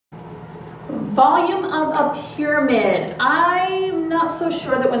Volume of a pyramid. I'm not so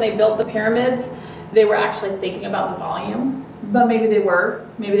sure that when they built the pyramids, they were actually thinking about the volume, but maybe they were.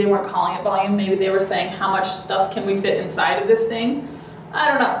 Maybe they weren't calling it volume. Maybe they were saying how much stuff can we fit inside of this thing. I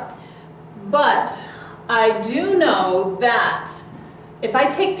don't know. But I do know that if I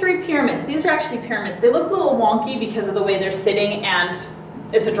take 3 pyramids, these are actually pyramids. They look a little wonky because of the way they're sitting and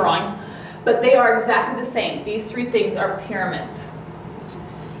it's a drawing, but they are exactly the same. These 3 things are pyramids.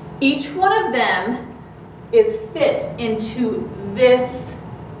 Each one of them is fit into this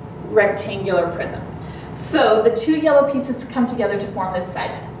rectangular prism. So the 2 yellow pieces come together to form this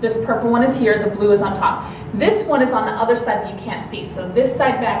side. This purple one is here, the blue is on top. This one is on the other side that you can't see. So this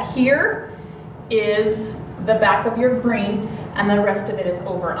side back here is the back of your green, and the rest of it is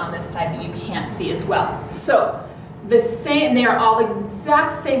over on this side that you can't see as well. So they are all the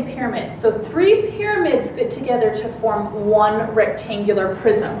exact same pyramids. So 3 pyramids fit together to form one rectangular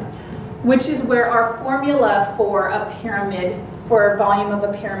prism, which is where our formula for a pyramid, for a volume of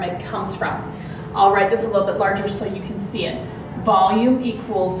a pyramid comes from. I'll write this a little bit larger so you can see it. Volume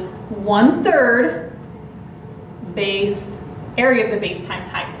equals 1/3 base, area of the base times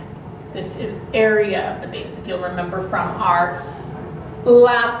height. This is area of the base, if you'll remember from our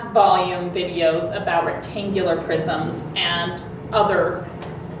last volume videos about rectangular prisms and other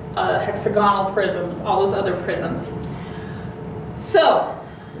hexagonal prisms, all those other prisms. So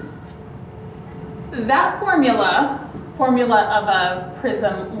that formula of a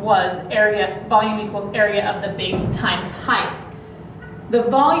prism was volume equals area of the base times height. The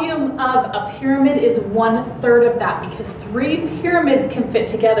volume of a pyramid is 1/3 of that because 3 pyramids can fit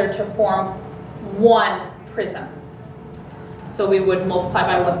together to form one prism. So we would multiply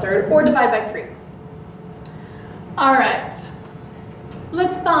by 1/3 or divide by 3. All right,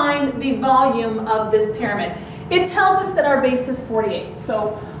 let's find the volume of this pyramid. It tells us that our base is 48.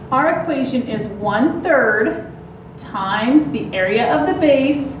 So our equation is 1/3 times the area of the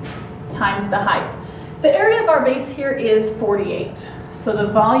base times the height. The area of our base here is 48. So the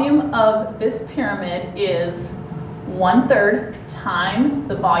volume of this pyramid is 1/3 times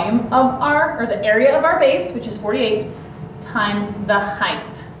the volume of the area of our base, which is 48, times the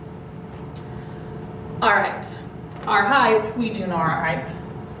height. All right, our height, we do know our height.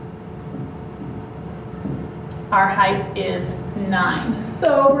 Our height is 9.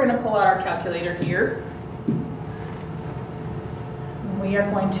 So we're going to pull out our calculator here. We are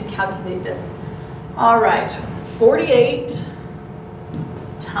going to calculate this. All right, 48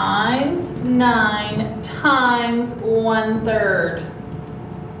 times 9 times 1/3.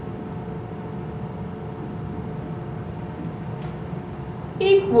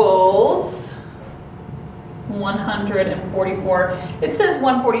 Equals 144. It says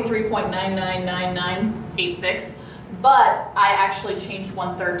 143.999986, but I actually changed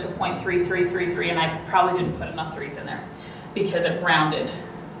 1/3 to 0.3333, and I probably didn't put enough 3's in there because it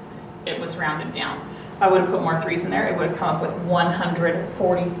was rounded down. If I would have put more 3's in there, it would have come up with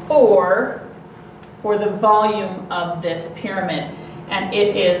 144 for the volume of this pyramid, and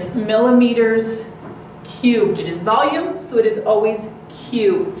it is millimeters cubed. It is volume, so it is always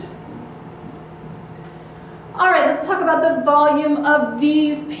cubed. All right, let's talk about the volume of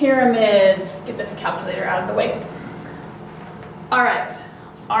these pyramids. Get this calculator out of the way. All right,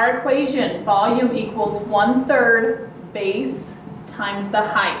 our equation, volume equals 1/3 base times the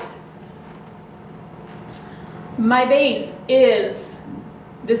height. My base is,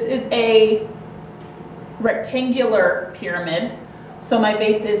 this is a rectangular pyramid, so my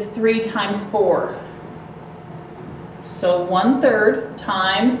base is 3 times 4. So 1/3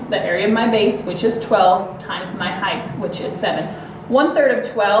 times the area of my base, which is 12, times my height, which is 7. 1/3 of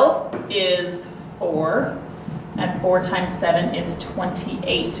 12 is 4, and 4 times 7 is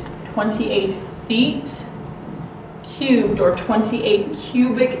 28. 28 feet cubed, or 28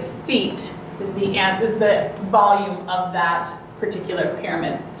 cubic feet, is the volume of that particular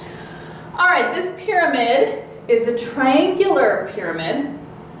pyramid. All right, this pyramid is a triangular pyramid.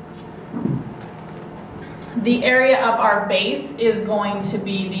 The area of our base is going to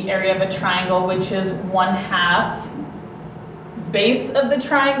be the area of a triangle, which is 1/2 base of the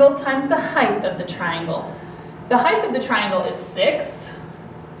triangle times the height of the triangle. The height of the triangle is 6.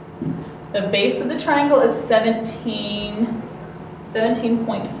 The base of the triangle is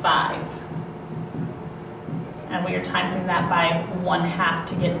 17.5. And we are timesing that by 1/2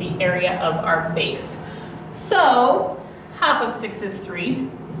 to get the area of our base. So 1/2 of 6 is 3.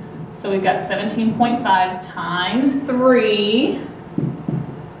 So we've got 17.5 times 3.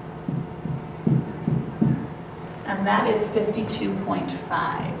 And that is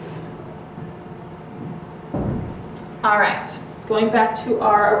 52.5. All right, going back to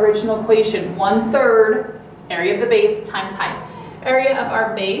our original equation, 1/3 area of the base times height. Area of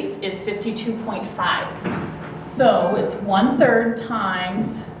our base is 52.5. So it's 1/3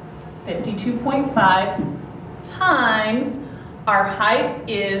 times 52.5 times our height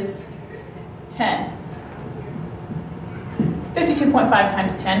is 10. 52.5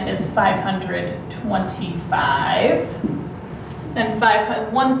 times 10 is 525. And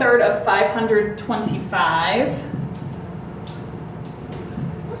 1/3 of 525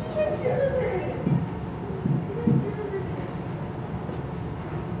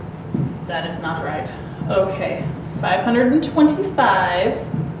 that is not right. Okay, 525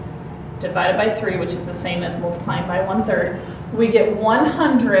 divided by 3, which is the same as multiplying by 1/3. We get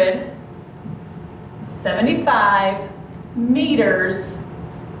 175 meters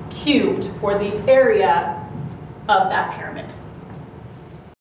cubed for the area of that pyramid.